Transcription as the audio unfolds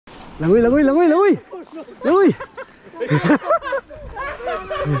Langoy, langoy, langoy, langoy. Langoy.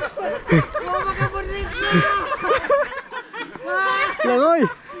 Langoy.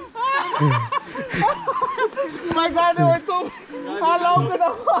 My God, ito. Halaw ka na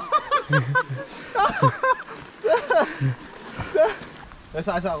ako.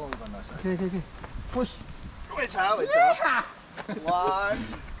 Nasa ako ba nasa? Okay. Push. Wait, wait. One.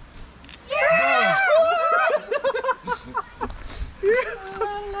 Yeah!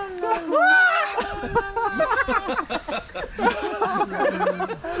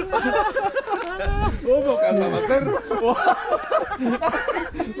 Bobo ka na, master.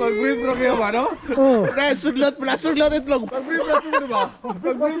 Mag-brief bro kayo ba, no? Oo. Sudlot itlog. Mag-brief bro.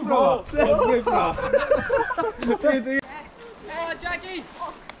 Mag-brief bro. Oh, Jackie!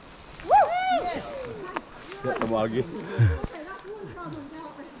 Ya, tumagi.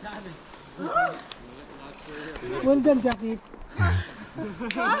 Well done, Jackie.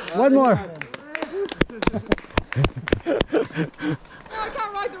 One more. No, I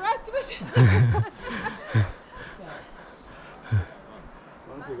can't ride the rest of it.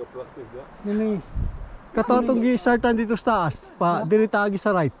 Katong gi-startan dito sa taas, pa dirita agi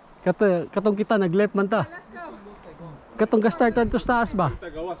sa right. Katong kita nag-left man ta. Katong ga-startan dito sa taas ba?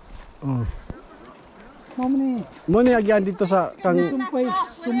 Oh. Mo ni agyan dito sa kang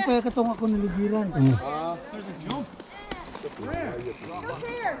Sumpay katong ako naligiran. What's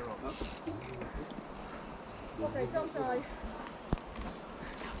here? Okay, don't die.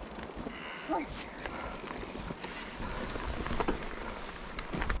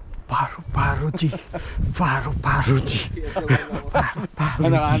 Paro G. Paro G.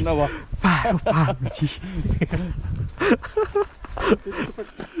 Ano ba? Paro G.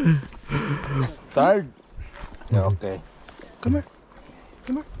 Tired? Yeah, okay. Come here.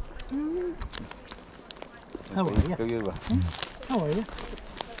 How are you? Kagil ba? How are you?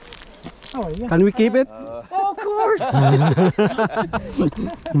 How are you? Can we keep it? Oh, of course!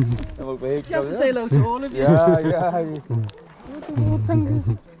 You have to say hello to all of you. Yeah.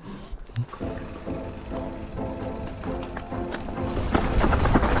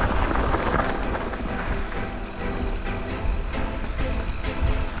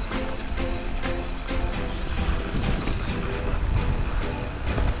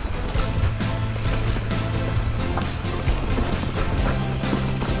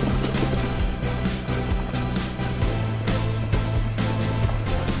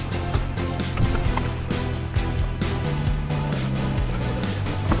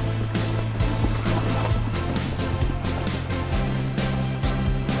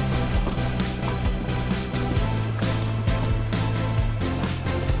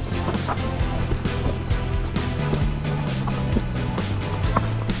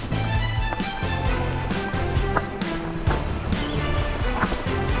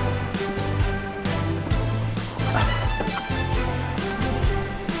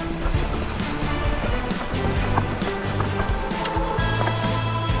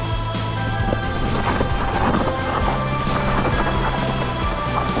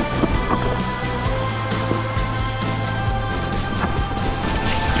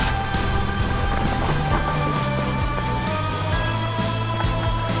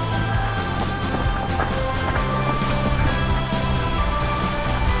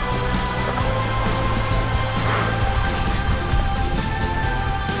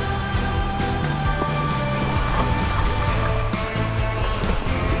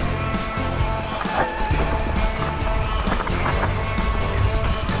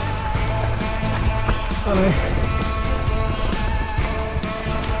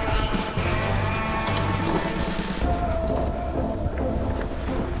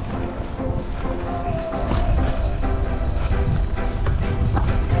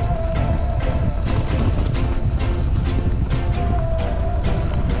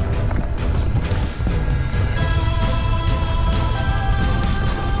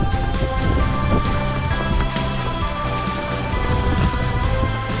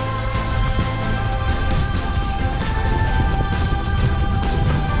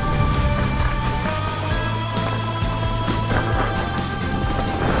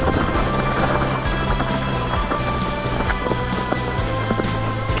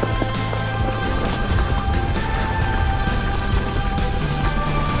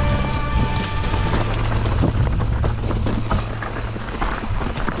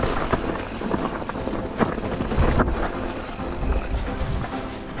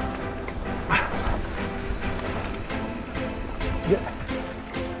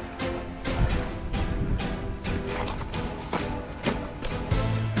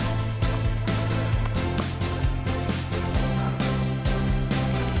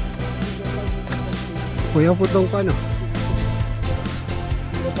 Kuya putong pa no.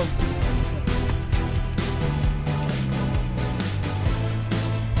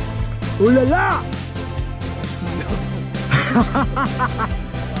 Ulala!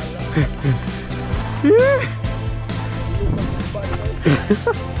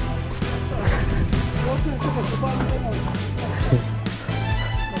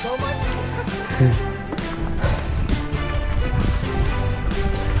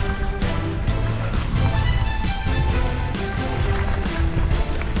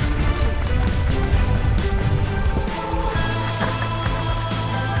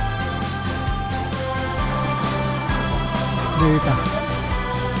 Dito.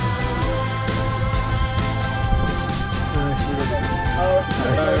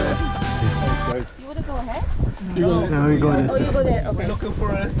 You want to go ahead? Now we go this Oh, you way. go there. Okay. Looking for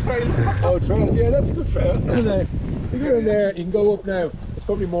a trail. Oh, trails, yeah, that's a good trail. You go in there, you can go up now. It's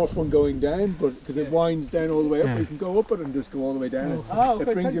probably more fun going down, but because it winds down all the way up, Yeah. but you can go up it and just go all the way down. Oh, okay, It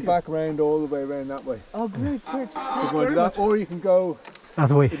brings thank you you. back around all the way around that way. Oh, great, great. If you want to do that, or you can go, That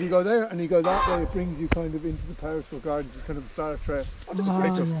way. if you go there and you go that way, it brings you kind of into the Parisville Gardens. It's kind of a flatter trail. Oh, this is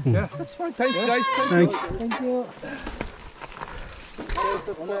great stuff. yeah. Yeah, that's fine. Thanks, guys. Thanks. Thank you.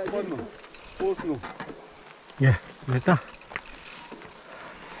 Yeah, dito.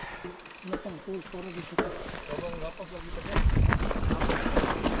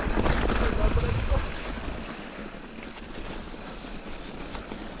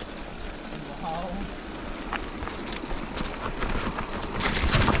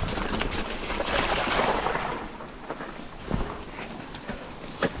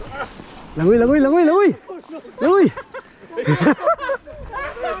 Langoy, langoy, langoy, langoy! Langoy!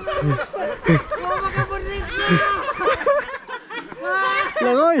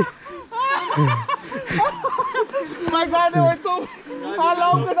 Langoy! My God, ito.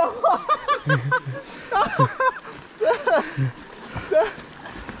 Alaw ka na ako.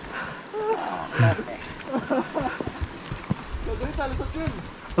 Nagari talo sa trim.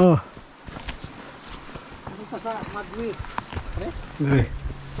 Oh, Ano pa sa Magwi? dre.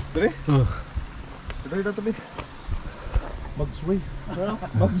 Dre? Oh. Dre na tabi. Magsway.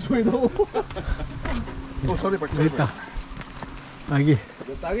 Magsway na ako. Oh, sorry, Dito. Lagi.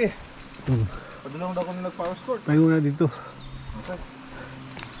 Tagi. Hmm. Padulong daw kami nag-power sport. Pahingo na dito. Okay.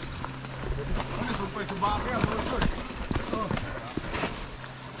 Ano kung pa sa bakya, power sport. Oh.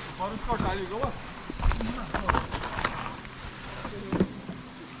 Power sport, tayo gawas.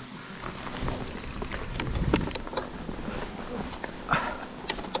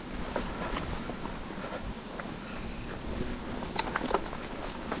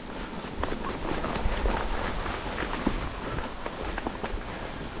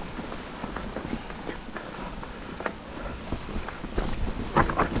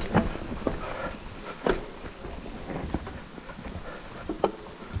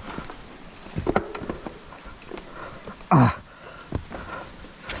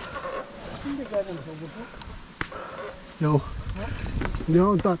 Yo. Hindi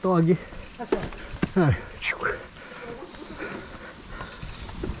ako tatawagi. Ay, shuk.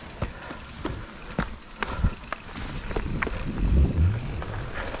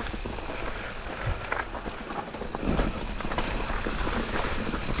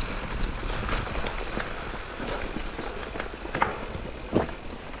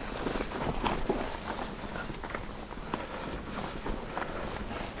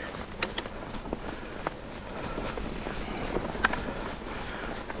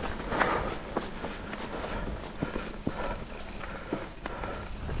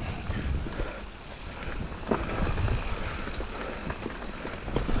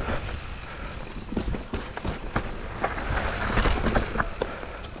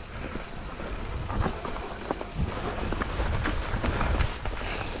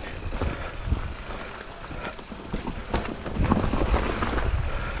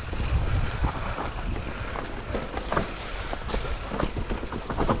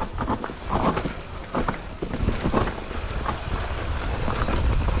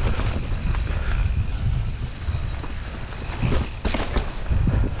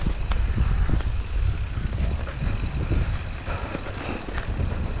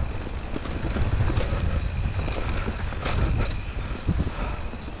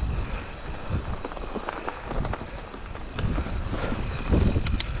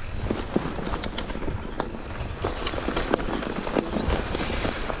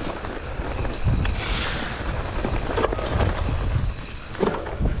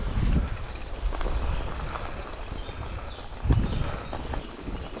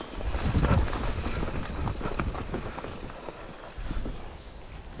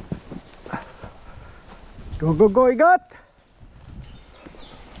 Go, go, go, Egat!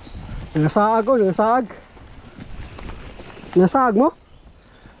 Nangasaag ko, nangasaag. Nangasaag mo?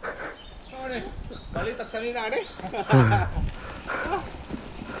 Balitak sa nina, ne?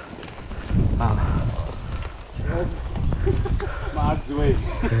 Mad's way.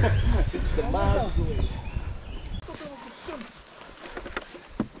 It's the Mad's way.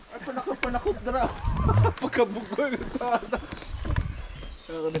 Ay, panakot dara. Pagkabugoy ng sana.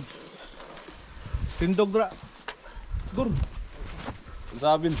 Tindog dara. Dur.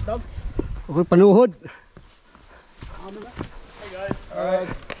 Sabin. Okay, panuhod. Alright.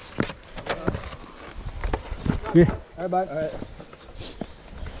 Okay. Alright.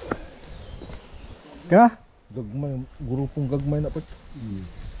 Ka? Gagmay, grupong gagmay na pa.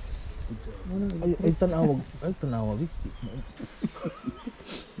 Ay tanawag.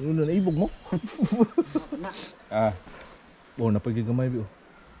 Ano na ibog mo? Oh, napagigamay bi.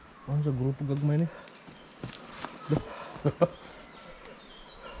 Ano sa grupo gagmay ni?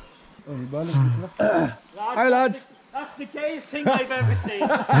 Oh, ibalik na. Hi lads. That's the gayest thing I've ever seen.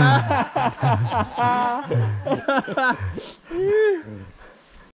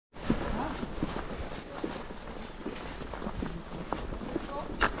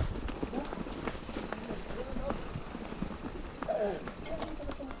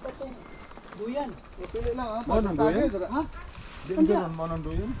 Duyan. Pili lang ha. Manong doyan? Ha? Di mo doon manong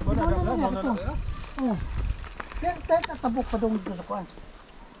doyan? Manong doyan? Oh. Kaya tayo tatabok pa doon dito sa kuwan.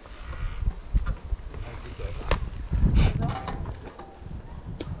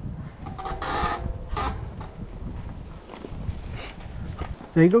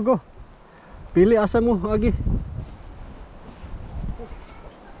 Sige, go, go. Pili, asa mo, Agi.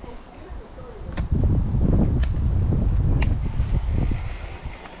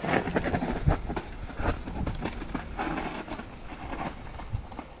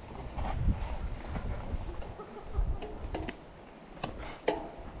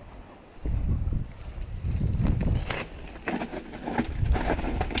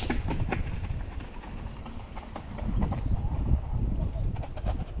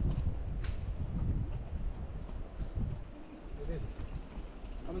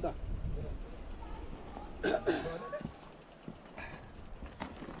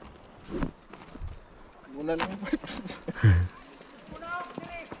 Muna lang.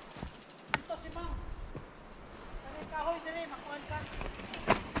 Ito si Ma'am. Kani kahoy dire makuan ka.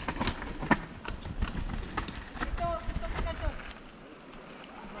 Dito ka to.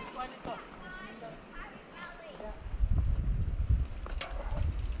 Mas kuan ito.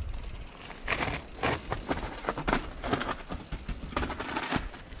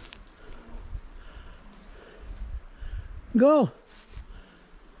 Go!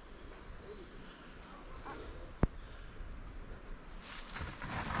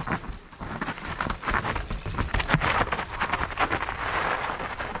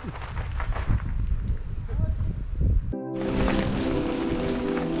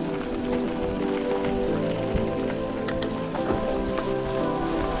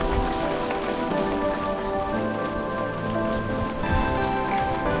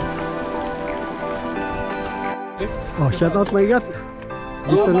 Oh, shout out mga Egat.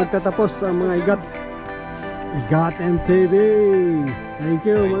 Dito nagtatapos ang mga Egat. Egat MTB. Thank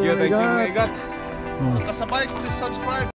you mga Egat. Kasabay, please subscribe.